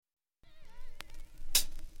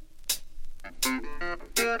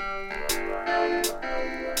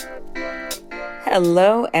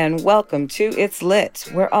Hello and welcome to It's Lit,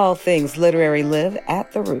 where all things literary live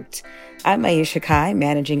at the root. I'm Aisha Kai,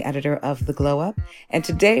 managing editor of The Glow Up, and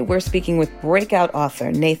today we're speaking with breakout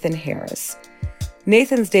author Nathan Harris.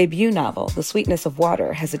 Nathan's debut novel, The Sweetness of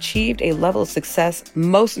Water, has achieved a level of success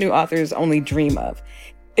most new authors only dream of.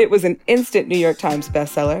 It was an instant New York Times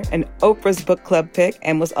bestseller, an Oprah's book club pick,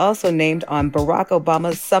 and was also named on Barack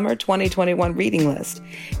Obama's summer 2021 reading list.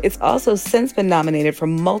 It's also since been nominated for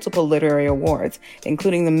multiple literary awards,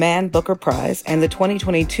 including the Man Booker Prize and the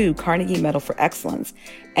 2022 Carnegie Medal for Excellence,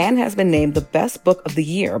 and has been named the best book of the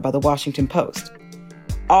year by the Washington Post.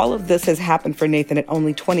 All of this has happened for Nathan at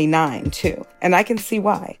only 29, too, and I can see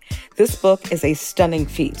why. This book is a stunning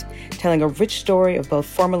feat, telling a rich story of both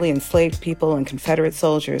formerly enslaved people and Confederate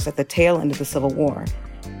soldiers at the tail end of the Civil War.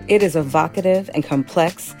 It is evocative and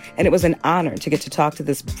complex, and it was an honor to get to talk to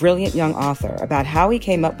this brilliant young author about how he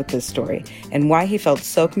came up with this story and why he felt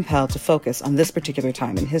so compelled to focus on this particular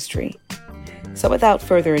time in history. So without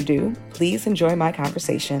further ado, please enjoy my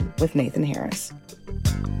conversation with Nathan Harris.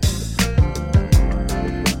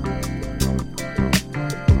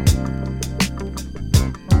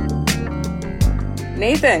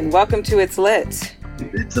 Nathan, welcome to It's Lit.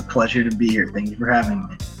 It's a pleasure to be here. Thank you for having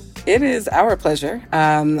me. It is our pleasure.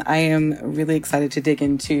 I am really excited to dig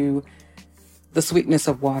into The Sweetness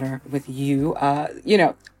of Water with you.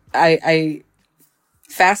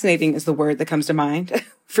 Fascinating is the word that comes to mind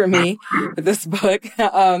for me with this book.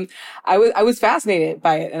 I was fascinated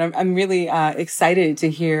by it, and I'm really excited to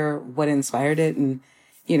hear what inspired it. And,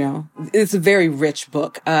 you know, it's a very rich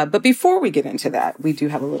book. But before we get into that, we do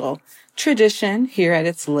have a little tradition here at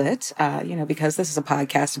It's Lit, because this is a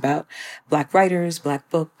podcast about Black writers, Black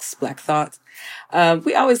books, Black thoughts.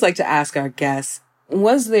 We always like to ask our guests,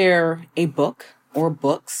 was there a book or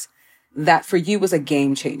books that for you was a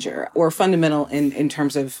game changer or fundamental in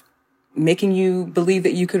terms of making you believe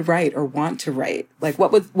that you could write or want to write? Like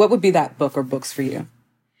what would be that book or books for you?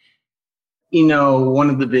 You know, one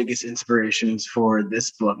of the biggest inspirations for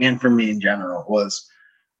this book and for me in general was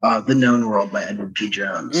The Known World by Edward P.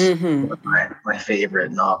 Jones, one of my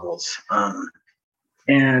favorite novels.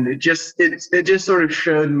 And it just sort of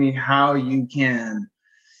showed me how you can,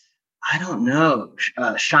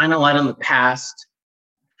 shine a light on the past,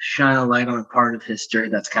 shine a light on a part of history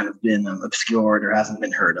that's kind of been obscured or hasn't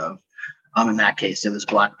been heard of. In that case, it was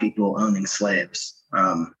Black people owning slaves.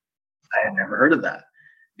 I had never heard of that.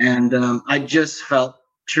 And I just felt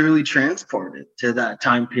truly transported to that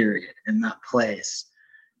time period and that place.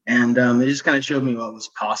 And it just kind of showed me what was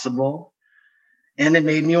possible. And it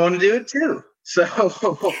made me want to do it too. So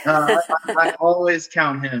I always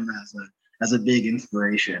count him as a big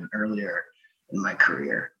inspiration earlier in my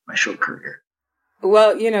career, my short career.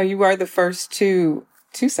 Well, you are the first to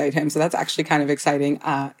cite him. So that's actually kind of exciting.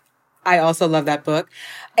 I also love that book.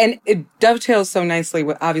 And it dovetails so nicely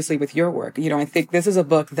with your work. I think this is a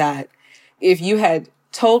book that if you had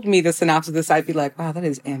told me the synopsis of this, I'd be like, wow, that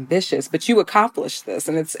is ambitious, but you accomplished this.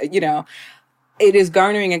 And it's, it is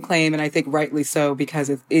garnering acclaim. And I think rightly so, because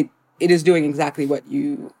it is doing exactly what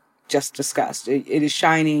you just discussed. It is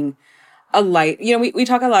shining a light. We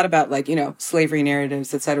talk a lot about slavery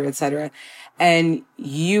narratives, et cetera, and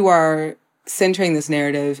you are centering this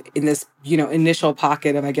narrative in this, initial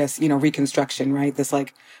pocket of, Reconstruction, right? This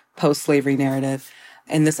post-slavery narrative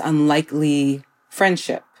and this unlikely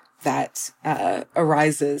friendship that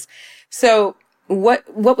arises. So what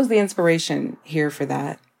was the inspiration here for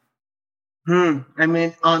that? I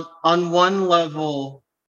mean, on one level,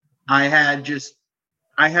 I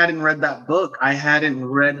hadn't read that book. I hadn't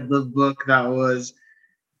read the book that was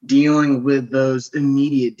dealing with those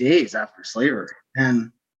immediate days after slavery.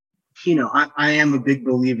 And I am a big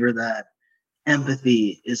believer that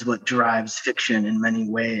empathy is what drives fiction in many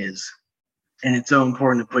ways. And it's so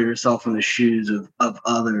important to put yourself in the shoes of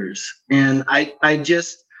others. And I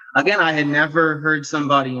had never heard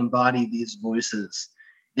somebody embody these voices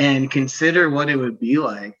and consider what it would be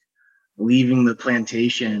like leaving the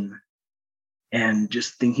plantation and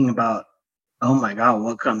just thinking about, oh my God,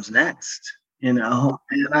 what comes next? And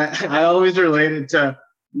I always related to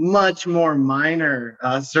much more minor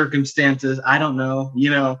circumstances. I don't know,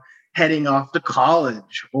 heading off to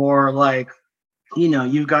college or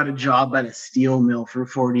you've got a job at a steel mill for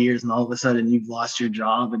 40 years and all of a sudden you've lost your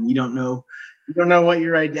job and you don't know what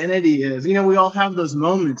your identity is. We all have those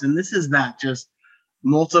moments, and this is that just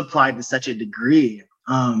multiplied to such a degree.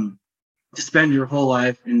 To spend your whole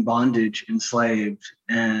life in bondage, enslaved,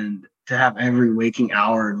 and to have every waking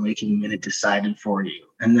hour and waking minute decided for you.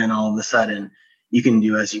 And then all of a sudden you can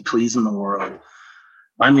do as you please in the world.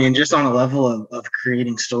 I mean, just on a level of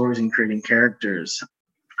creating stories and creating characters,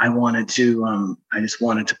 I just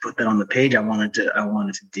wanted to put that on the page. I wanted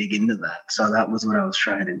to dig into that. So that was what I was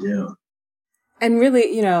trying to do. And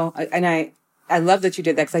really, I love that you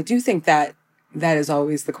did that, because I do think that is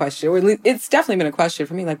always the question, or it's definitely been a question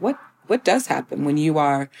for me. Like, what does happen when you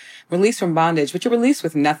are released from bondage, but you're released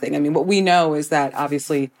with nothing? I mean, what we know is that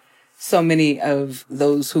obviously so many of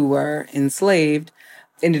those who were enslaved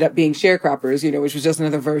ended up being sharecroppers, which was just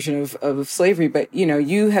another version of slavery. But,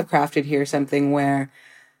 you have crafted here something where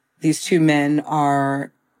these two men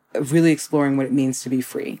are really exploring what it means to be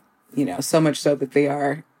free, so much so that they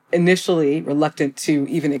are initially reluctant to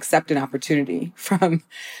even accept an opportunity from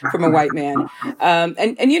a white man.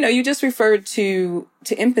 And you just referred to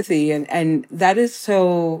empathy, and that is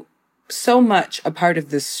so much a part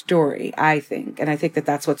of this story, I think. And I think that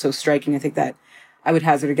that's what's so striking. I think that I would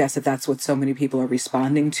hazard a guess that that's what so many people are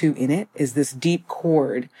responding to in it, is this deep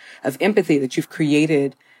chord of empathy that you've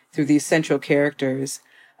created through these central characters,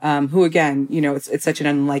 who, again, it's such an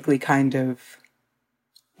unlikely kind of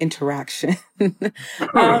interaction. And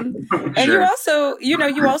Sure.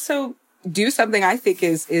 you also do something I think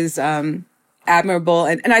is admirable,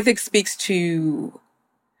 and I think speaks to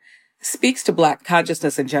Black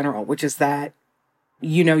consciousness in general, which is that,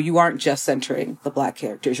 you aren't just centering the Black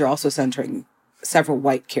characters, you're also centering several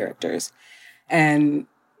white characters. And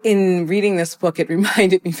in reading this book, it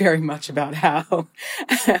reminded me very much about how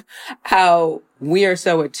we are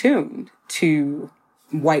so attuned to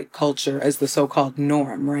white culture as the so-called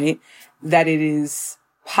norm, right? That it is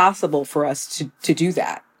possible for us to do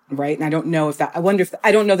that, right? And I don't know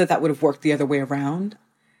that would have worked the other way around.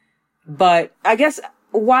 But I guess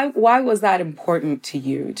why was that important to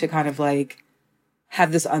you, to kind of like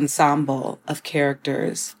have this ensemble of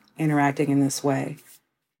characters interacting in this way?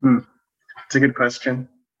 It's a good question.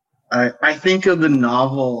 I think of the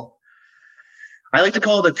novel, I like to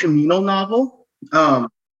call it a communal novel. I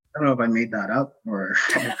don't know if I made that up or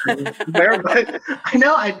there, but I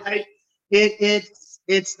know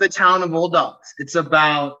it's the town of Old Dogs. It's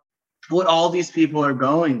about what all these people are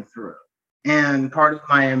going through. And part of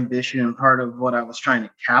my ambition, part of what I was trying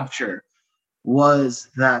to capture, was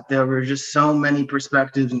that there were just so many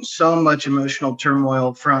perspectives and so much emotional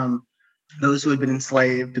turmoil, from those who had been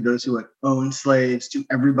enslaved to those who had owned slaves to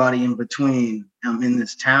everybody in between, in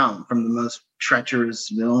this town, from the most treacherous,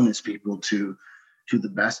 villainous people to the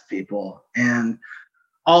best people. And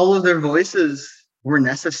all of their voices were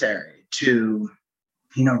necessary to,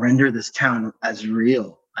 render this town as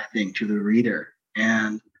real, I think, to the reader.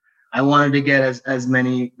 And I wanted to get as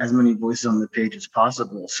many voices on the page as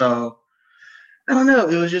possible. So I don't know,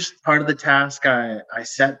 it was just part of the task I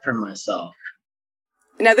set for myself.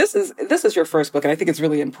 Now, this is your first book, and I think it's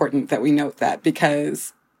really important that we note that,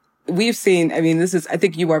 because we've seen, I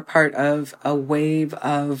think you are part of a wave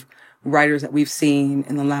of writers that we've seen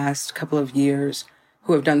in the last couple of years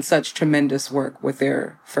who have done such tremendous work with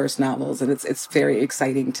their first novels, and it's very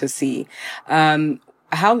exciting to see.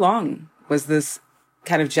 How long was this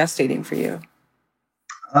kind of gestating for you?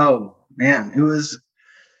 Oh man, it was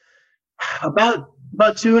about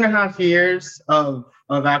 2.5 years of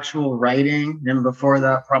actual writing, and before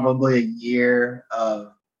that, probably a year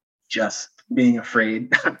of just being afraid.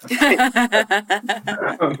 But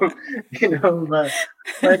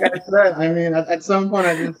like I said, at some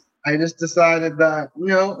point I just decided that,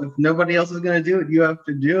 if nobody else is going to do it, you have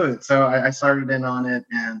to do it. So I started in on it,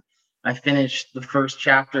 and I finished the first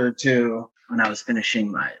chapter or two when I was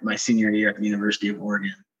finishing my senior year at the University of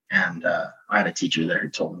Oregon. And I had a teacher there who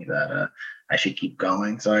told me that I should keep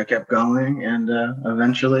going. So I kept going, and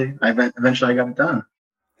eventually I got it done.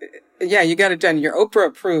 Yeah, you got it done. You're Oprah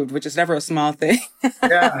approved, which is never a small thing.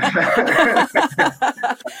 Yeah.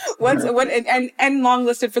 and long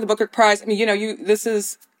listed for the Booker Prize. A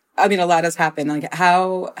lot has happened. Like,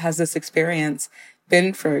 how has this experience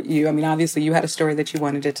been for you? Obviously you had a story that you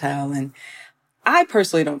wanted to tell, and I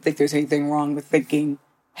personally don't think there's anything wrong with thinking,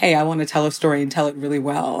 hey, I want to tell a story and tell it really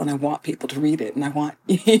well, and I want people to read it, and I want,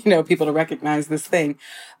 people to recognize this thing.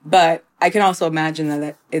 But I can also imagine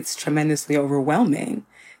that it's tremendously overwhelming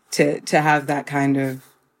to have that kind of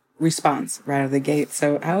response right out of the gate.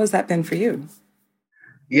 So how has that been for you?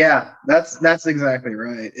 Yeah, that's exactly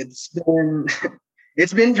right. It's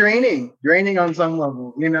been draining on some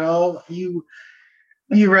level. You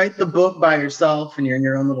write the book by yourself, and you're in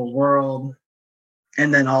your own little world.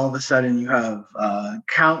 And then all of a sudden you have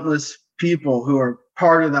countless people who are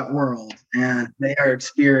part of that world, and they are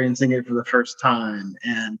experiencing it for the first time.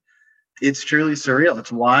 And it's truly surreal.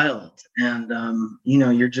 It's wild. And,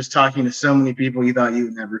 you're just talking to so many people you thought you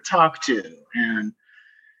would never talk to. And,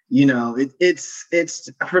 it's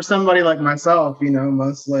for somebody like myself,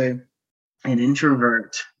 mostly an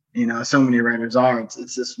introvert, so many writers are.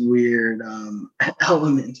 It's this weird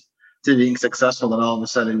element to being successful that all of a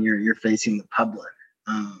sudden you're facing the public.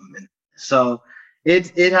 And so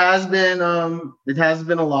it has been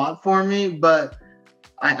a lot for me, but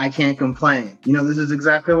I can't complain. This is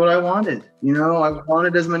exactly what I wanted. I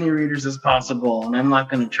wanted as many readers as possible, and I'm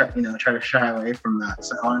not going to try to shy away from that.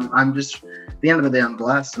 So I'm just, at the end of the day, I'm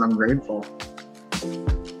blessed and I'm grateful.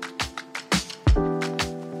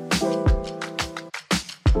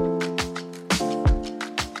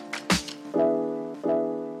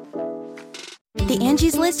 The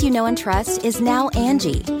Angie's List you know and trust is now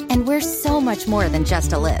Angie, and we're so much more than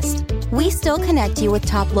just a list. We still connect you with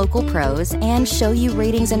top local pros and show you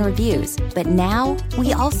ratings and reviews, but now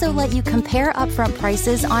we also let you compare upfront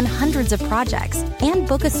prices on hundreds of projects and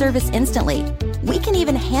book a service instantly. We can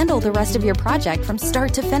even handle the rest of your project from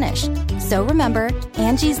start to finish. So remember,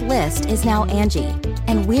 Angie's List is now Angie,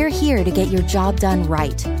 and we're here to get your job done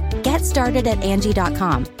right. Get started at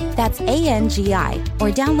Angie.com. That's ANGI, or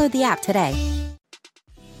download the app today.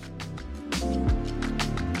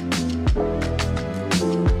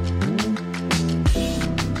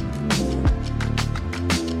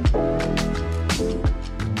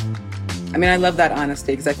 I mean, I love that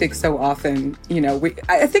honesty, because I think so often,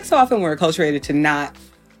 I think so often we're acculturated to not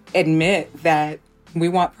admit that we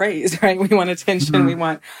want praise, right? We want attention, mm-hmm. We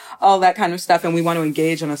want all that kind of stuff, and we want to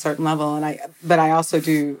engage on a certain level. But I also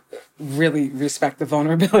do really respect the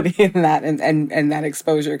vulnerability in that and that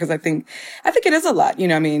exposure, because I think it is a lot.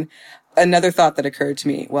 Another thought that occurred to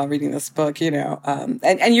me while reading this book,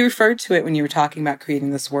 and you referred to it when you were talking about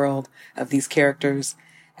creating this world of these characters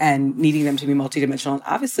and needing them to be multidimensional. And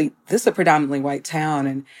obviously, this is a predominantly white town,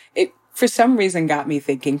 and it, for some reason, got me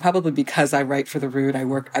thinking, probably because I write for The Root, I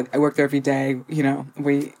work there every day.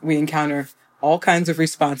 We encounter all kinds of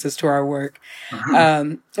responses to our work.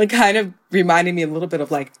 Uh-huh. It kind of reminded me a little bit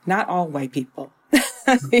of not all white people,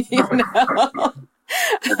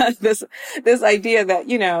 this idea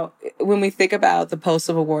that, when we think about the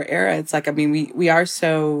post-Civil War era, it's we are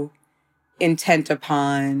so intent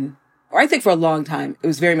upon, or I think for a long time, it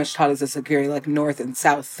was very much taught as a very North and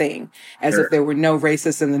South thing, as Sure. if there were no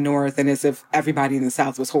racists in the North and as if everybody in the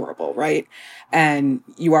South was horrible, right? And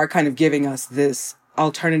you are kind of giving us this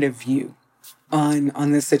alternative view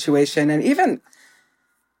on this situation, and even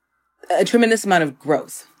a tremendous amount of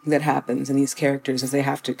growth that happens in these characters as they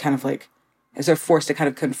have to kind of as they're forced to kind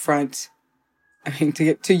of confront,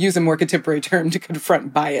 to use a more contemporary term, to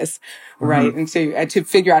confront bias, right? Mm-hmm. And to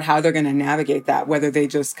figure out how they're going to navigate that, whether they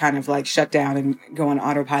just kind of shut down and go on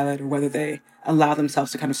autopilot, or whether they allow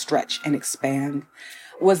themselves to kind of stretch and expand.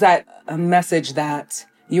 Was that a message that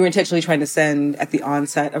you were intentionally trying to send at the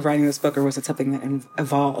onset of writing this book, or was it something that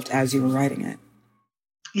evolved as you were writing it?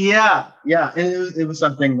 Yeah. And it was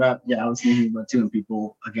something that, I was thinking about too, and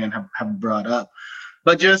people, again, have brought up.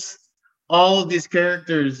 But just all of these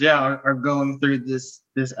characters, are going through this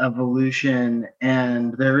evolution,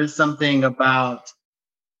 and there is something about,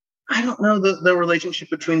 I don't know, the relationship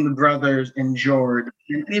between the brothers and George.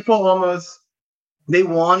 And people almost, they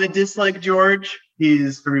want to dislike George.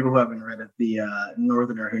 He's, for people who haven't read it, the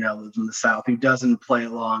Northerner who now lives in the South, who doesn't play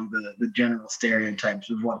along the general stereotypes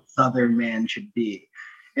of what Southern man should be.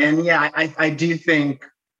 And I do think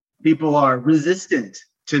people are resistant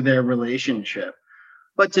to their relationship.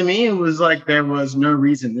 But to me, it was there was no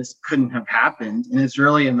reason this couldn't have happened. And it's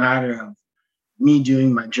really a matter of me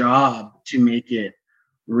doing my job to make it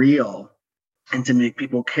real and to make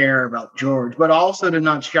people care about George, but also to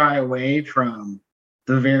not shy away from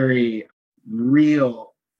the very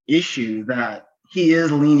real issue that he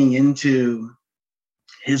is leaning into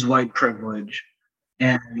his white privilege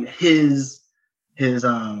and his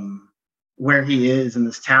where he is in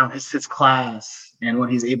this town, his class, and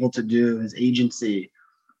what he's able to do, his agency,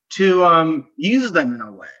 to use them in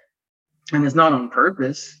a way. And it's not on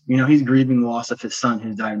purpose. He's grieving the loss of his son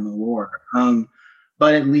who died in the war.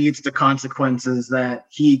 But it leads to consequences that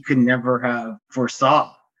he could never have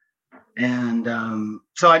foresaw. And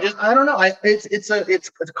so I don't know. It's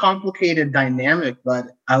a complicated dynamic, but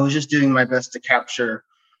I was just doing my best to capture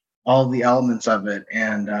all the elements of it,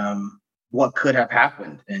 and what could have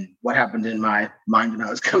happened and what happened in my mind when I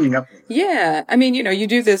was coming up with it. Yeah. You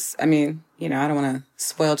do this. I don't want to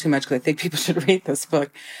spoil too much because I think people should read this book,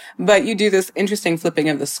 but you do this interesting flipping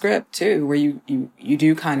of the script too, where you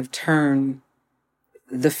do kind of turn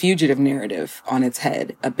the fugitive narrative on its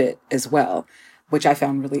head a bit as well, which I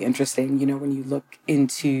found really interesting. When you look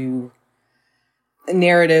into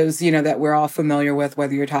narratives, that we're all familiar with,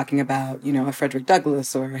 whether you're talking about, a Frederick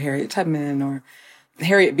Douglass or a Harriet Tubman or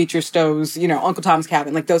Harriet Beecher Stowe's, Uncle Tom's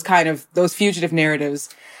Cabin, like those fugitive narratives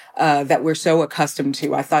that we're so accustomed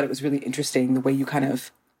to. I thought it was really interesting the way you kind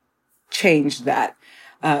of changed that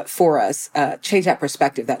for us, change that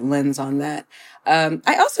perspective, that lens on that.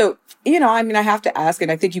 I also, I have to ask,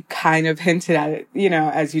 and I think you kind of hinted at it,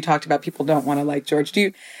 as you talked about people don't want to like George.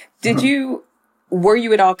 Were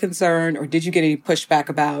you at all concerned, or did you get any pushback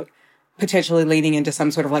about potentially leaning into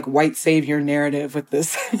some sort of like white savior narrative with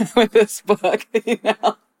this, with this book,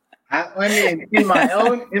 I mean, in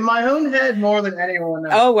my own head more than anyone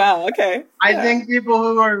else. Oh, wow. Okay. I think people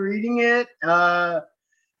who are reading it,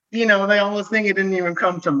 they almost think it didn't even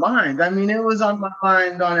come to mind. I mean, it was on my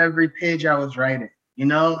mind on every page I was writing. It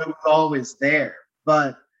was always there.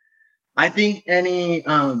 But I think any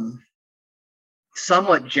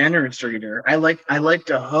somewhat generous reader, I like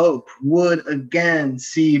to hope, would again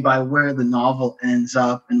see by where the novel ends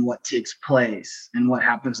up and what takes place and what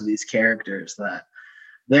happens to these characters, that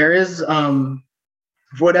there is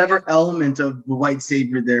whatever element of the white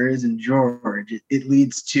savior there is in George, it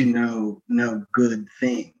leads to no good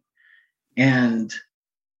thing. And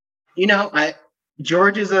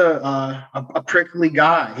George is a prickly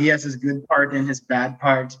guy. He has his good part and his bad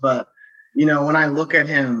parts, but when I look at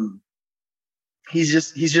him, he's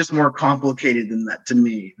just more complicated than that to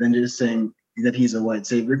me, than just saying that he's a white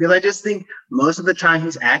savior, because I just think most of the time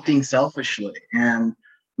he's acting selfishly, and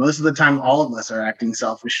most of the time all of us are acting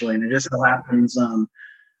selfishly, and it just so happens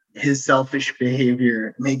his selfish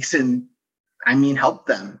behavior makes him help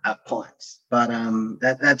them at points, but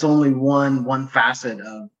that's only one facet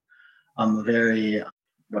of a very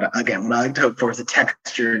what I like to hope for is a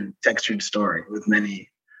textured story with many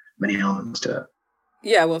elements to it.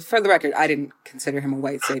 Yeah, well, for the record, I didn't consider him a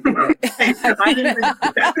white savior. But I didn't but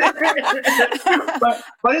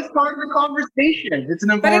it's part of the conversation. It's an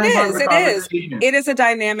important part of the conversation. It is a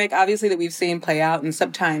dynamic, obviously, that we've seen play out, and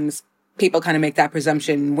sometimes people kind of make that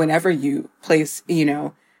presumption whenever you place,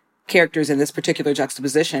 characters in this particular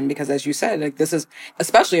juxtaposition, because as you said, like this is,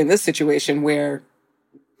 especially in this situation where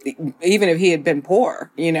even if he had been poor,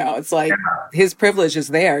 it's like his privilege is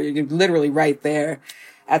there. You're literally right there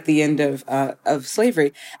at the end of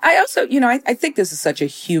slavery. I also, I think this is such a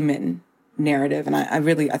human narrative, and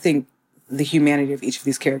I think the humanity of each of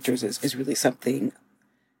these characters is really something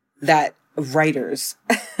that writers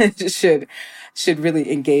should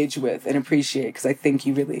really engage with and appreciate, because I think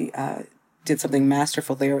you really did something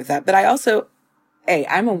masterful there with that. But I also,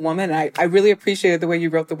 I'm a woman. I really appreciated the way you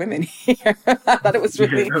wrote the women here. I thought it was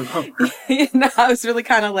really, I was really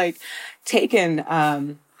kind of like taken.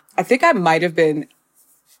 I think I might have been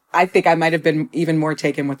even more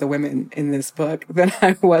taken with the women in this book than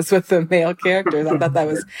I was with the male characters.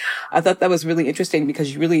 I thought that was really interesting,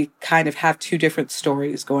 because you really kind of have two different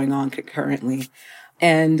stories going on concurrently.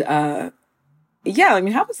 And, how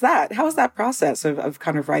was that? How was that process of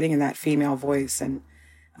kind of writing in that female voice? And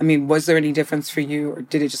was there any difference for you, or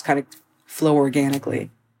did it just kind of flow organically?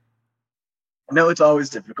 No, it's always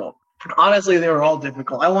difficult. Honestly, they were all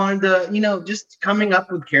difficult. I wanted to, just coming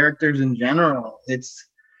up with characters in general. It's,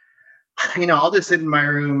 I'll just sit in my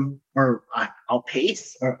room, or I'll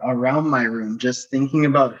pace around my room, just thinking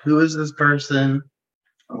about who is this person?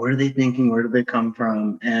 What are they thinking? Where do they come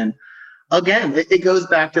from? And again, it goes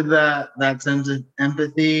back to that sense of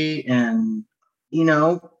empathy, and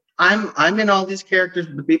I'm in all these characters,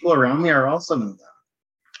 but the people around me are also in them.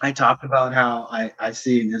 I talked about how I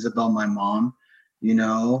see in Isabel my mom,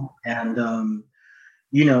 and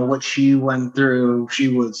what she went through. She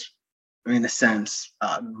was, in a sense,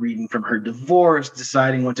 reading from her divorce,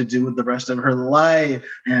 deciding what to do with the rest of her life,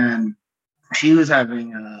 and she was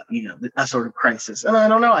having a sort of crisis. And I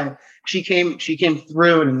don't know, she came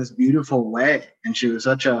through it in this beautiful way, and she was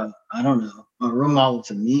such a role model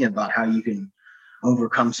to me about how you can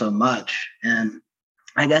overcome so much. And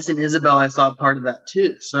I guess in Isabel I saw part of that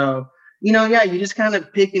too. So you just kind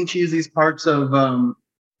of pick and choose these parts of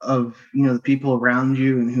the people around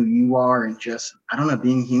you and who you are, and just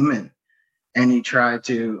being human. And you try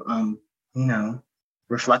to,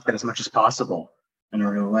 reflect that as much as possible in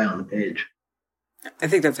a real way on the page. I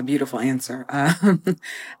think that's a beautiful answer.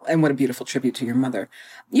 And what a beautiful tribute to your mother.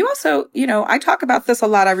 You also, I talk about this a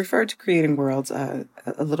lot. I referred to Creating Worlds a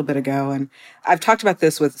little bit ago, and I've talked about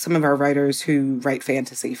this with some of our writers who write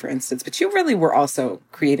fantasy, for instance, but you really were also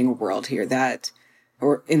creating a world here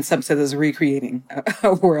or in some senses recreating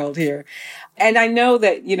a world here. And I know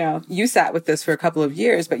that, you sat with this for a couple of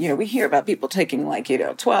years, but, we hear about people taking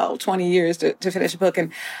 12, 20 years to finish a book.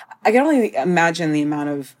 And I can only imagine the amount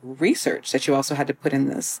of research that you also had to put in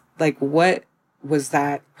this. Like, what was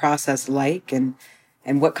that process like, and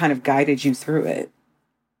what kind of guided you through it?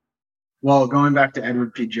 Well, going back to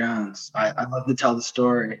Edward P. Jones, I love to tell the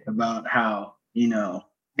story about how,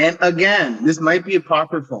 and again, this might be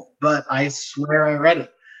apocryphal, but I swear I read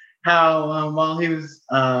it. How while he was,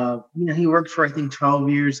 he worked for, I think,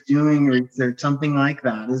 12 years doing research, something like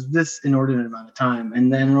that. It was this inordinate amount of time.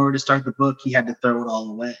 And then in order to start the book, he had to throw it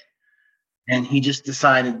all away. And he just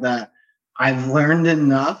decided that I've learned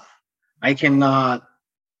enough. I cannot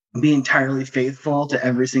be entirely faithful to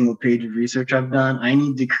every single page of research I've done. I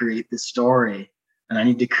need to create this story and I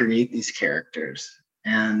need to create these characters.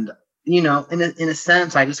 And, in a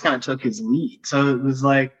sense, I just kind of took his lead. So it was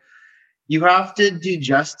like, you have to do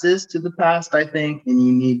justice to the past, I think, and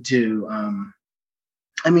you need to,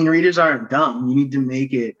 readers aren't dumb. You need to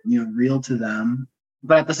make it, real to them.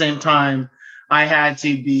 But at the same time, I had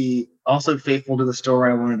to be also faithful to the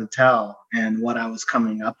story I wanted to tell and what I was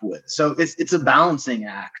coming up with. So it's a balancing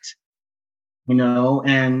act, and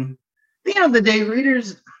at the end of the day,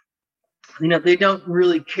 readers, they don't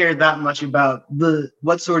really care that much about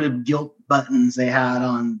what sort of guilt buttons they had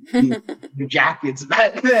on their jackets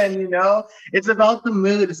back then. It's about the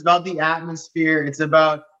mood, it's about the atmosphere, it's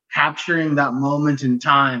about capturing that moment in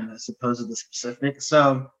time as opposed to the specific.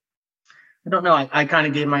 So I don't know. I kind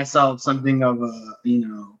of gave myself something of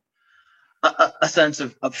a sense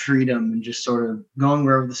of freedom and just sort of going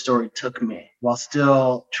wherever the story took me, while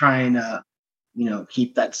still trying to,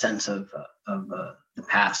 keep that sense of the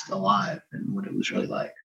past alive and what it was really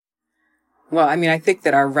like. Well, I think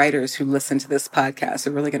that our writers who listen to this podcast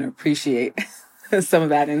are really going to appreciate some of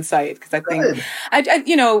that insight, because I think,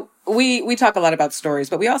 we talk a lot about stories,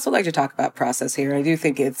 but we also like to talk about process here. I do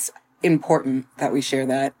think it's important that we share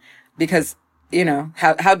that, because,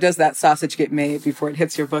 how does that sausage get made before it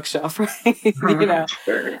hits your bookshelf, right?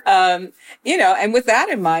 Sure. And with that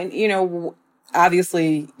in mind,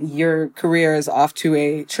 obviously your career is off to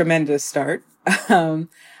a tremendous start.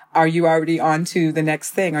 Are you already on to the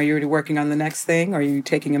next thing? Are you already working on the next thing? Are you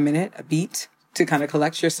taking a beat to kind of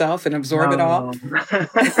collect yourself and absorb it all?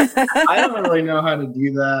 I don't really know how to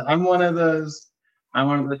do that. I'm one of those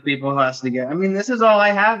people who has to get, this is all I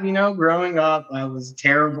have, growing up, I was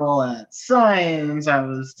terrible at science. I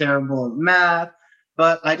was terrible at math,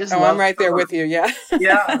 but I just, I'm right there with you. Yeah.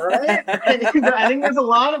 Yeah. Right. I think there's a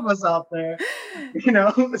lot of us out there,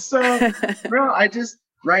 so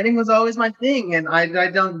writing was always my thing, and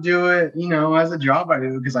I don't do it, as a job. I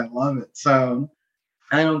do it because I love it. So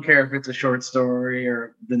I don't care if it's a short story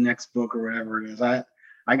or the next book or whatever it is.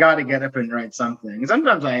 I got to get up and write something. And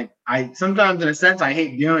sometimes sometimes in a sense, I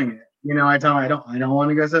hate doing it. I tell them I don't want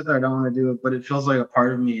to go sit there. I don't want to do it, but it feels like a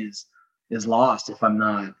part of me is lost if I'm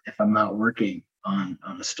not working on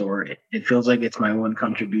the story. It feels like it's my one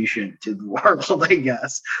contribution to the world, I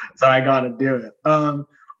guess. So I got to do it.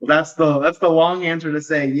 That's the long answer to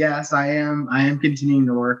say yes. I am continuing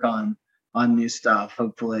to work on new stuff.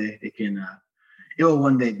 Hopefully it will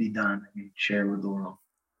one day be done and share with the world.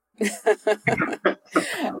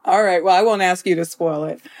 All right. Well, I won't ask you to spoil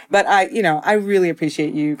it, but I really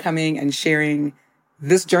appreciate you coming and sharing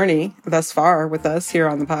this journey thus far with us here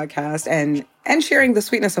on the podcast, and sharing the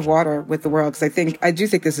sweetness of water with the world. Because I do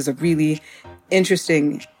think this is a really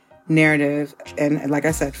interesting narrative, and like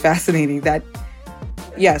I said, fascinating. That,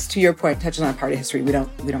 yes, to your point, touching on part of history, we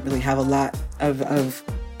don't really have a lot of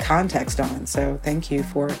context on. So thank you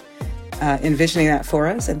for envisioning that for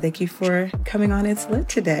us, and thank you for coming on It's Lit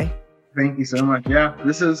today. Thank you so much. Yeah,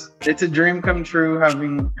 it's a dream come true,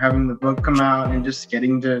 having the book come out and just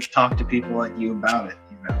getting to talk to people like you about it.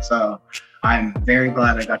 So I'm very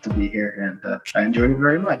glad I got to be here, and I enjoyed it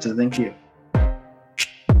very much. So thank you.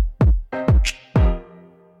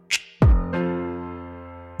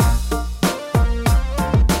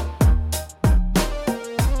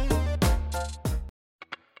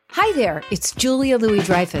 Hi there, it's Julia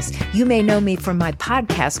Louis-Dreyfus. You may know me from my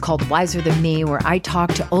podcast called Wiser Than Me, where I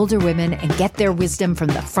talk to older women and get their wisdom from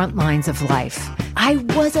the front lines of life. I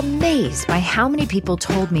was amazed by how many people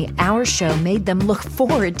told me our show made them look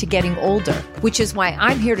forward to getting older, which is why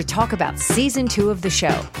I'm here to talk about season 2 of the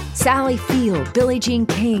show. Sally Field, Billie Jean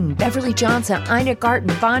King, Beverly Johnson, Ina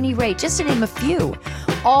Garten, Bonnie Raitt, just to name a few.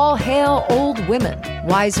 All hail old women.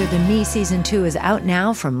 Wiser Than Me season 2 is out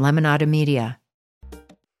now from Lemonada Media.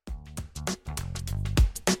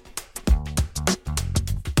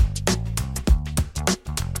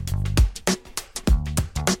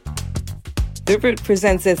 The Root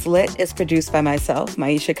Presents It's Lit is produced by myself,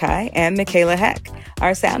 Maisha Kai, and Michaela Heck.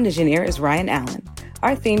 Our sound engineer is Ryan Allen.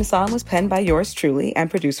 Our theme song was penned by yours truly and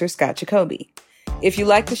producer Scott Jacoby. If you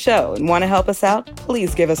like the show and want to help us out,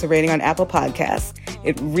 please give us a rating on Apple Podcasts.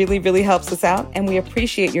 It really, really helps us out, and we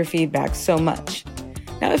appreciate your feedback so much.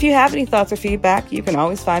 Now, if you have any thoughts or feedback, you can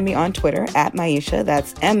always find me on Twitter at Maisha,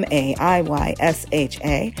 that's MAIYSHA,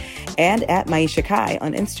 and at Maisha Kai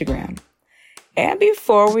on Instagram. And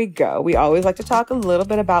before we go, we always like to talk a little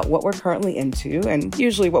bit about what we're currently into and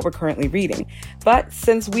usually what we're currently reading. But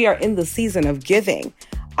since we are in the season of giving,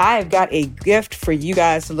 I've got a gift for you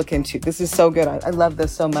guys to look into. This is so good. I love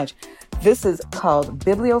this so much. This is called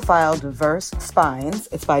Bibliophile Diverse Spines.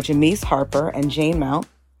 It's by Jamise Harper and Jane Mount.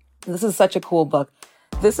 This is such a cool book.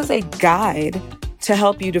 This is a guide to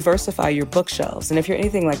help you diversify your bookshelves. And if you're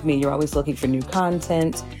anything like me, you're always looking for new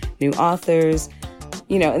content, new authors,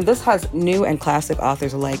 and this has new and classic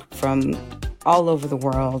authors alike from all over the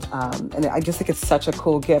world. And I just think it's such a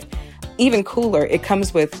cool gift. Even cooler, it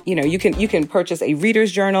comes with, you can purchase a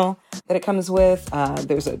reader's journal that it comes with.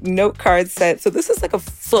 There's a note card set. So this is like a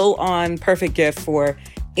full-on perfect gift for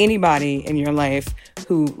anybody in your life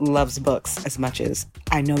who loves books as much as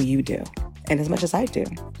I know you do and as much as I do.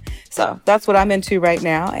 So that's what I'm into right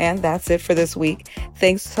now. And that's it for this week.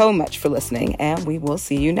 Thanks so much for listening. And we will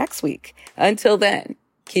see you next week. Until then,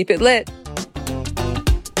 keep it lit.